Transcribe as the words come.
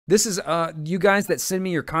This is you guys that send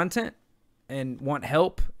me your content and want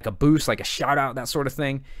help, like a boost, like a shout out, that sort of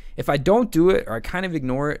thing. If I don't do it or I kind of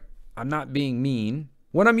ignore it, I'm not being mean.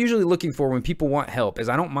 What I'm usually looking for when people want help is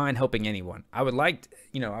I don't mind helping anyone. I would like,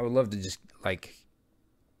 I would love to just like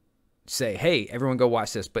say, hey, everyone go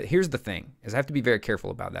watch this. But here's the thing, is I have to be very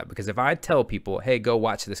careful about that, because if I tell people, hey, go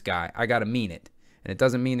watch this guy, I got to mean it. And it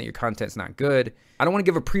doesn't mean that your content's not good. I don't want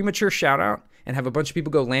to give a premature shout out and have a bunch of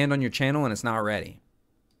people go land on your channel and it's not ready.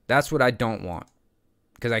 That's what I don't want,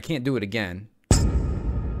 because I can't do it again.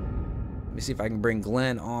 Let me see if I can bring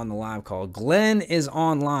Glenn on the live call. Glenn is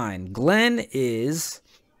online. Glenn is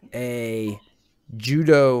a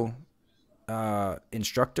judo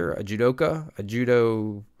instructor, a judoka, a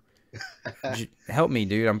judo. Help me,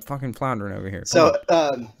 dude. I'm fucking floundering over here. So,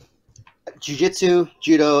 jiu-jitsu,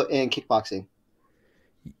 judo, and kickboxing.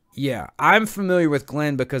 Yeah, I'm familiar with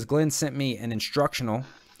Glenn because Glenn sent me an instructional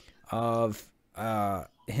of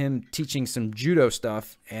him teaching some judo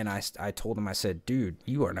stuff, and I told him, I said, dude,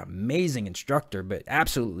 you are an amazing instructor, but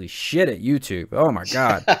absolutely shit at YouTube. Oh my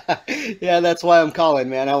god. Yeah, that's why I'm calling,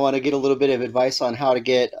 man. I want to get a little bit of advice on how to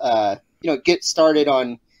get get started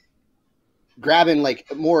on grabbing like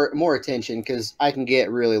more attention, because I can get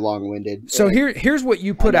really long-winded. So here's what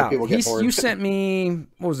you put out. You sent me,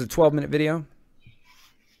 what was it, 12-minute video?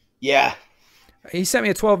 Yeah, he sent me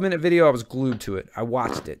a 12-minute video. I was glued to it. I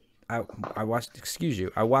watched it. I watched, excuse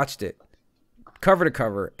you, I watched it cover to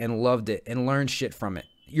cover and loved it and learned shit from it.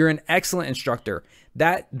 You're an excellent instructor.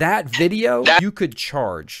 That video, you could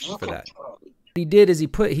charge for that. What he did is he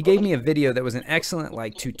gave me a video that was an excellent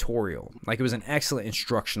like tutorial. Like it was an excellent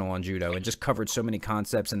instructional on judo and just covered so many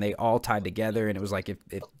concepts and they all tied together. And it was like,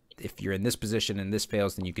 if you're in this position and this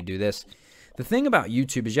fails, then you could do this. The thing about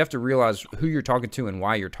YouTube is you have to realize who you're talking to and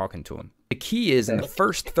why you're talking to them. The key is in the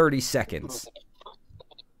first 30 seconds,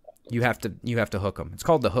 you have to hook them. It's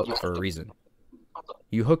called the hook for a reason.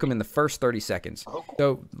 You hook them in the first 30 seconds.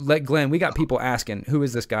 So, Glenn, we got people asking, who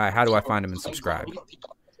is this guy? How do I find him and subscribe?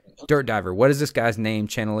 Dirt Diver, what is this guy's name,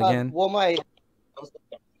 channel again? Well, my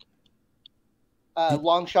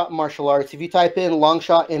Long Shot Martial Arts. If you type in Long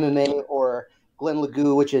Shot MMA or Glenn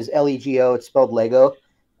Legoo, which is Lego, it's spelled Lego.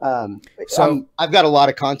 So I've got a lot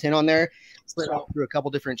of content on there. Split out through a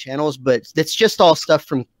couple different channels, but it's just all stuff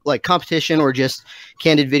from like competition or just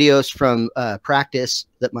candid videos from practice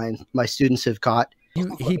that my students have caught.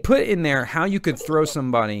 He put in there how you could throw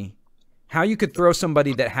somebody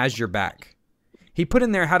that has your back. He put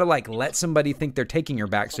in there how to like let somebody think they're taking your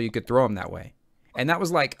back so you could throw them that way. And that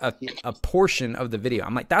was like a portion of the video.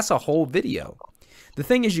 I'm like, that's a whole video. The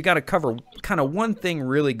thing is, you got to cover kind of one thing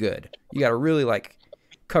really good. You got to really like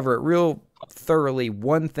cover it real thoroughly,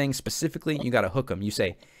 one thing specifically. You got to hook them. You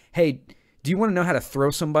say, hey, do you want to know how to throw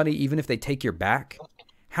somebody even if they take your back?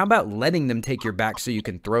 How about letting them take your back so you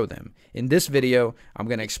can throw them? In this video, I'm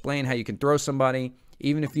going to explain how you can throw somebody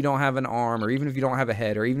even if you don't have an arm, or even if you don't have a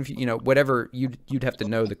head, or even if you know, whatever, you'd have to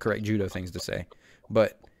know the correct judo things to say.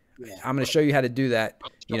 But I'm going to show you how to do that,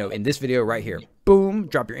 in this video right here. Boom,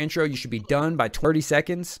 drop your intro. You should be done by 30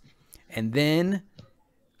 seconds and then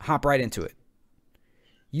hop right into it.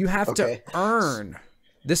 You have to earn.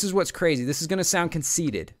 This is what's crazy. This is going to sound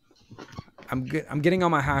conceited. I'm getting on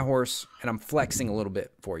my high horse and I'm flexing a little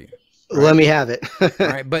bit for you. Right? Let me have it. All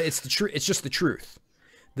right, but it's the truth. It's just the truth.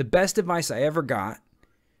 The best advice I ever got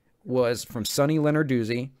was from Sunny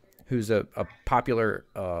Lenarduzzi, who's a popular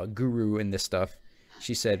guru in this stuff.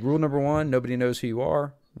 She said, rule number 1, nobody knows who you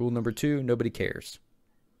are. Rule number 2, nobody cares.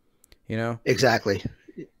 Exactly.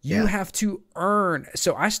 You have to earn.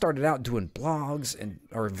 So I started out doing blogs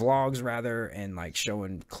or vlogs rather, and like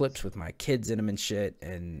showing clips with my kids in them and shit,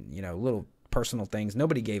 and little personal things.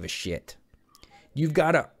 Nobody gave a shit. You've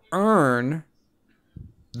got to earn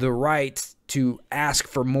the right to ask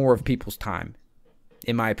for more of people's time,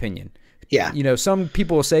 in my opinion. Yeah. Some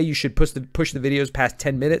people will say you should push the videos past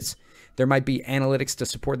 10 minutes. There might be analytics to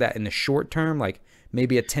support that in the short term. Like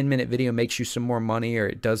maybe a 10-minute video makes you some more money, or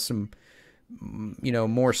it does some,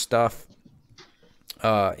 more stuff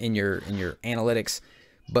in your analytics.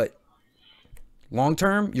 But long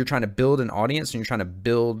term, you're trying to build an audience, and you're trying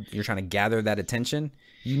to gather that attention.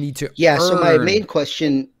 You need to earn. So my main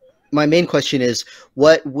question is,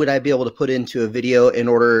 what would I be able to put into a video in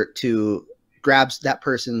order to grab that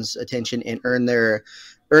person's attention and earn that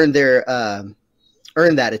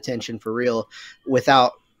attention for real,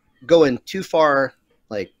 without going too far,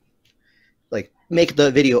 like make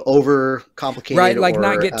the over over complicated, right? Like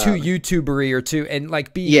not get too YouTubery or too, and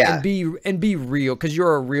like be real, because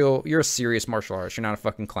you're a serious martial artist. You're not a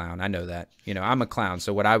fucking clown. I know that. I'm a clown,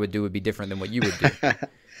 so what I would do would be different than what you would do.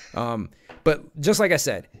 But just like I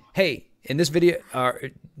said, hey, In this video,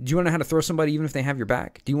 do you want to know how to throw somebody even if they have your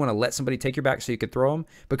back? Do you want to let somebody take your back so you could throw them?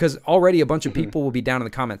 Because already a bunch of people will be down in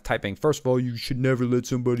the comments typing, first of all, you should never let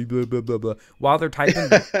somebody blah, blah, blah, blah. While they're typing,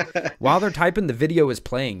 the video is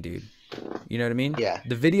playing, dude. You know what I mean? Yeah.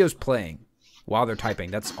 The video's playing while they're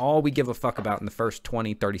typing. That's all we give a fuck about in the first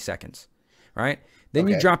 20, 30 seconds, right? Then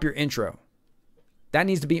you drop your intro. That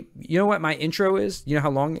needs to be, you know what my intro is? You know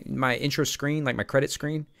how long my intro screen, like my credit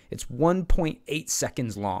screen? It's 1.8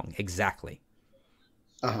 seconds long, exactly.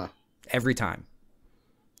 Every time.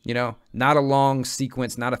 You know, not a long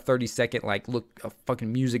sequence, not a 30-second, like, look, a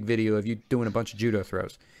fucking music video of you doing a bunch of judo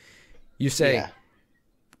throws. You say,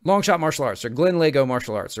 long shot martial arts or Glenn Lego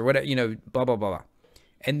martial arts or whatever, you know, blah, blah, blah, blah.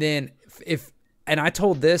 And then and I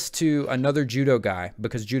told this to another judo guy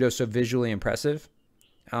because judo's so visually impressive.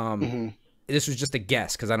 This was just a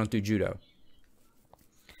guess because I don't do judo.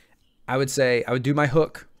 I would say I would do my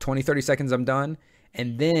hook, 20, 30 seconds, I'm done.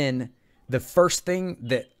 And then the first thing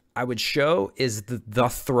that I would show is the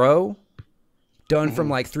throw done from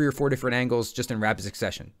like 3 or 4 different angles just in rapid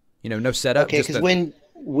succession. You know, no setup. Okay, because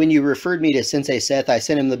when you referred me to Sensei Seth, I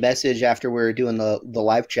sent him the message after we were doing the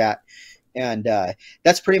live chat. And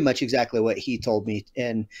that's pretty much exactly what he told me.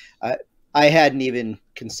 And I hadn't even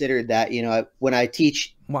considered that, you know, when I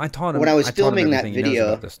teach. Well, I taught him when I was filming that video. video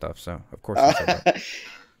about this stuff, so of course. I said that.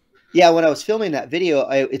 Yeah, when I was filming that video,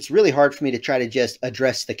 it's really hard for me to try to just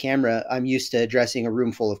address the camera. I'm used to addressing a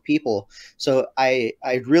room full of people, so I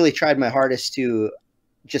really tried my hardest to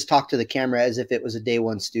just talk to the camera as if it was a day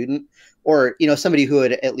one student, or you know, somebody who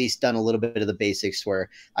had at least done a little bit of the basics, where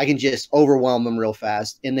I can just overwhelm them real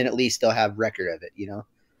fast, and then at least they'll have record of it, you know.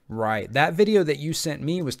 Right. That video that you sent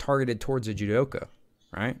me was targeted towards a judoka,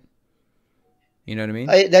 right? You know what I mean?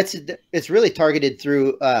 It's really targeted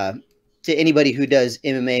through to anybody who does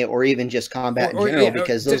MMA or even just combat in general,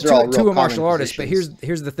 because those are all real common martial artist. But positions.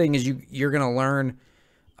 here's the thing: is you're gonna learn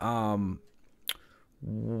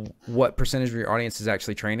what percentage of your audience is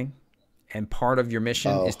actually training, and part of your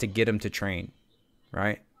mission is to get them to train,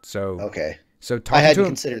 right? So so I hadn't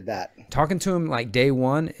considered that. Talking to him like day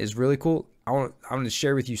one is really cool. I'm going to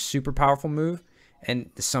share with you super powerful move, and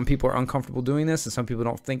some people are uncomfortable doing this, and some people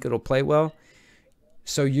don't think it'll play well.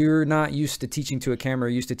 So you're not used to teaching to a camera,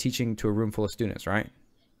 you're used to teaching to a room full of students, right?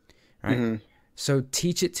 Right. So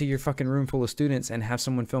teach it to your fucking room full of students and have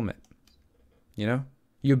someone film it. You know,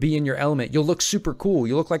 you'll be in your element. You'll look super cool.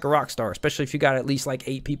 You look like a rock star, especially if you got at least like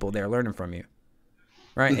 8 people there learning from you.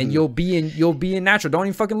 Right. And you'll be in natural. Don't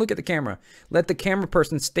even fucking look at the camera. Let the camera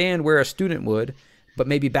person stand where a student would, but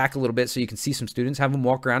maybe back a little bit so you can see some students. Have them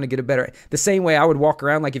walk around and get a better, the same way I would walk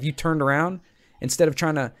around. Like if you turned around instead of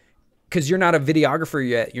trying to, because you're not a videographer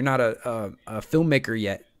yet, you're not a filmmaker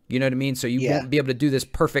yet, you know what I mean? So you won't be able to do this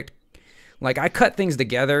perfect. Like I cut things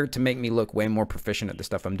together to make me look way more proficient at the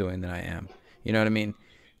stuff I'm doing than I am. You know what I mean?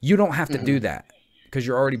 You don't have to do that because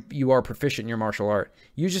you are proficient in your martial art.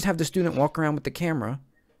 You just have the student walk around with the camera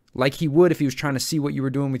like he would if he was trying to see what you were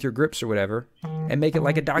doing with your grips or whatever, and make it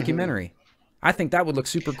like a documentary. I think that would look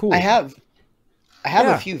super cool. I have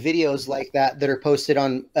a few videos like that are posted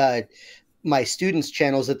on my students'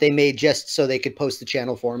 channels that they made just so they could post the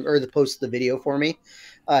channel for me, or post the video for me.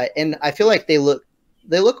 And I feel like they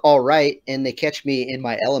look all right, and they catch me in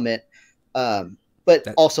my element. But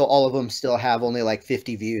also all of them still have only like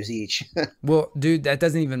 50 views each. Well, dude, that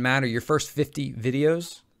doesn't even matter. Your first 50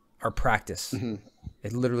 videos are practice.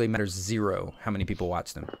 It literally matters 0 how many people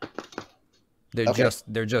watch them.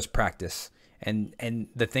 They're just practice. And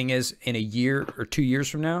the thing is, in a year or 2 years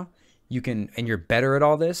from now, you can, and you're better at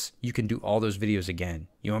all this, you can do all those videos again.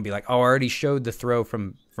 You won't be like, oh, I already showed the throw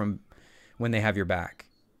from when they have your back.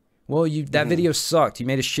 Well, that video sucked. You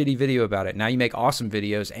made a shitty video about it. Now you make awesome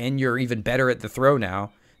videos, and you're even better at the throw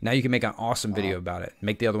now. Now you can make an awesome video about it.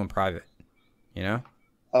 Make the other one private. You know?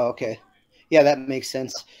 Oh, okay. Yeah, that makes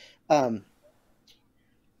sense.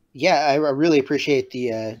 Yeah, I really appreciate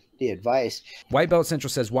the advice. White Belt Central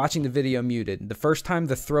says, watching the video muted. The first time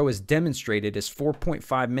the throw is demonstrated is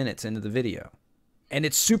 4.5 minutes into the video. And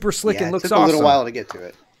it's super slick and looks awesome. It took a little while to get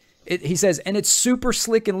to it. He says, and it's super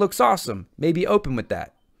slick and looks awesome. Maybe open with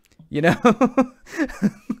that. You know?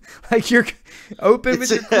 Like you're open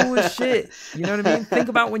with your coolest shit. You know what I mean? Think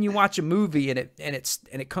about when you watch a movie and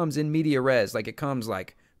it comes in media res. Like it comes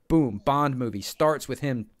like, boom, Bond movie. Starts with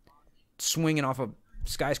him swinging off of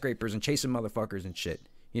skyscrapers and chasing motherfuckers and shit.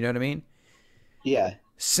 You know what I mean? Yeah.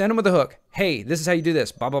 Send them with a hook. Hey, this is how you do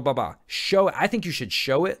this. Blah, blah, blah, blah. Show it. I think you should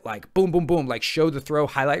show it like boom, boom, boom. Like show the throw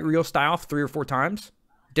highlight reel style 3 or 4 times.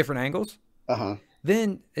 Different angles.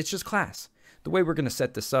 Then it's just class. The way we're going to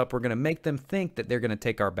set this up, we're going to make them think that they're going to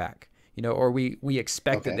take our back. You know, or we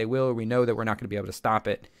expect that they will, or we know that we're not going to be able to stop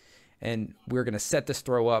it. and we're going to set this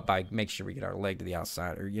throw up by make sure we get our leg to the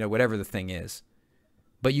outside, or, you know, whatever the thing is.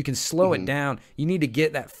 But you can slow it down. You need to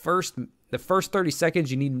get the first 30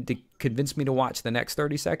 seconds, you need to convince me to watch the next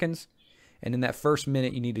 30 seconds. And in that first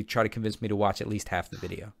minute, you need to try to convince me to watch at least half the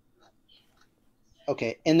video.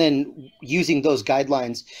 Okay. And then using those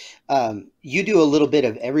guidelines, you do a little bit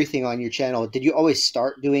of everything on your channel. Did you always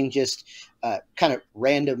start doing just kind of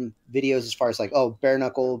random videos as far as like, oh, bare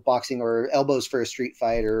knuckle boxing or elbows for a street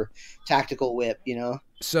fight or tactical whip, you know?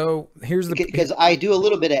 So here's the, because I do a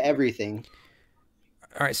little bit of everything.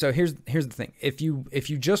 All right. So here's the thing. If you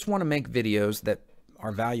just want to make videos that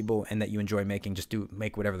are valuable and that you enjoy making, just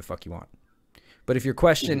make whatever the fuck you want. But if your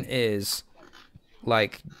question is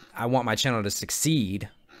like, I want my channel to succeed,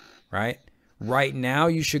 right? Right now,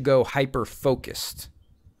 you should go hyper focused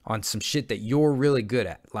on some shit that you're really good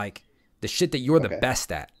at. Like the shit that you're the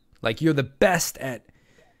best at. Like you're the best at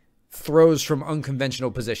throws from unconventional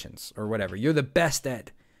positions or whatever. You're the best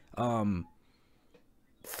at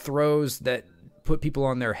throws that put people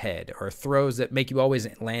on their head, or throws that make you always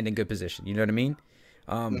land in good position. You know what I mean?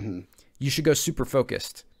 You should go super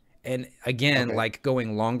focused. And again, like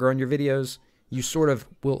going longer on your videos, you sort of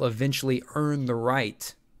will eventually earn the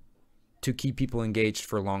right to keep people engaged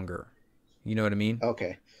for longer. You know what I mean?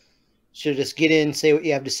 Okay. So just get in, say what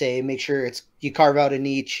you have to say, make sure you carve out a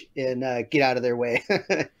niche, and get out of their way.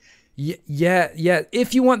 Yeah.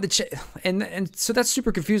 If you want and so that's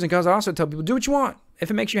super confusing, because I also tell people, do what you want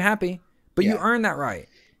if it makes you happy, but you earn that right.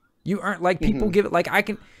 You earn, like, people give it, like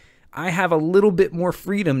I have a little bit more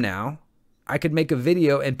freedom now. I could make a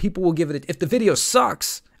video and people will give it. If the video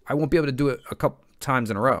sucks, I won't be able to do it a couple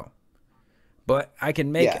times in a row. But I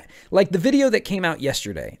can make it. Like the video that came out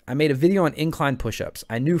yesterday, I made a video on incline push-ups.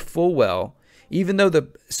 I knew full well, even though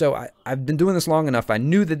I've been doing this long enough, I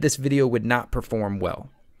knew that this video would not perform well.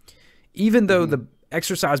 Even though the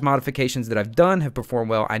exercise modifications that I've done have performed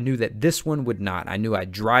well, I knew that this one would not. I knew I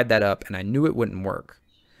dried that up and I knew it wouldn't work.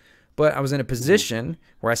 But I was in a position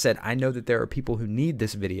where I said, I know that there are people who need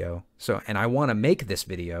this video. And I want to make this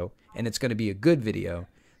video, and it's going to be a good video.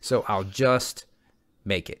 So I'll just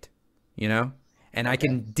make it, you know? And I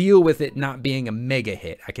can deal with it not being a mega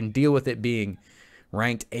hit. I can deal with it being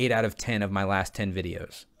ranked 8 out of 10 of my last 10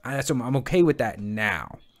 videos. So I'm okay with that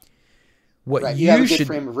now. What you have a good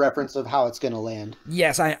frame of reference of how it's going to land.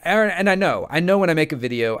 Yes, and I know when I make a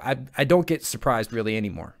video, I don't get surprised really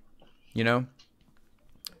anymore, you know?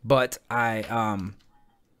 But I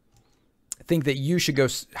think that you should go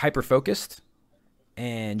hyper focused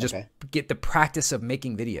and just get the practice of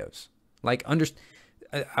making videos. Like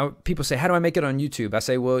people say, how do I make it on YouTube? I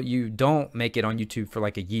say, well, you don't make it on YouTube for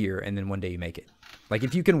like a year and then one day you make it. Like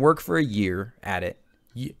if you can work for a year at it,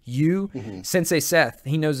 Sensei Seth,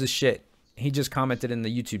 he knows his shit. He just commented in the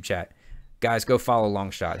YouTube chat, guys, go follow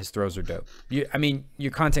Longshot. His throws are dope. I mean,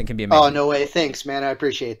 your content can be amazing. Oh, no way. Thanks, man. I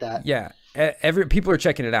appreciate that. Yeah. People are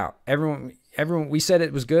checking it out. Everyone, we said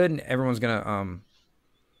it was good, and everyone's gonna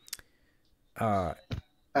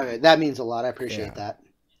okay, that means a lot. I appreciate that.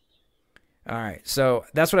 All right, so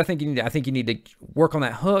that's what I think you need. I think you need to work on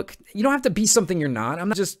that hook. You don't have to be something you're not. I'm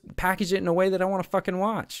not just package it in a way that I want to fucking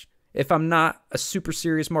watch. If I'm not a super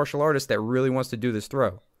serious martial artist that really wants to do this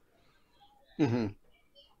throw. Okay.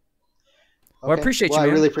 Well, I appreciate you, man.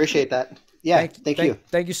 I really appreciate that. Yeah, thank you.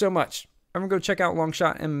 Thank you so much. I'm gonna go check out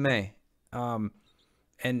Longshot MMA.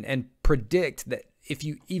 And predict that if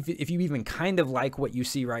you even kind of like what you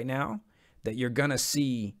see right now, that you're gonna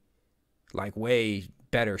see like way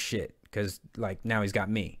better shit, because like now he's got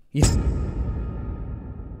me.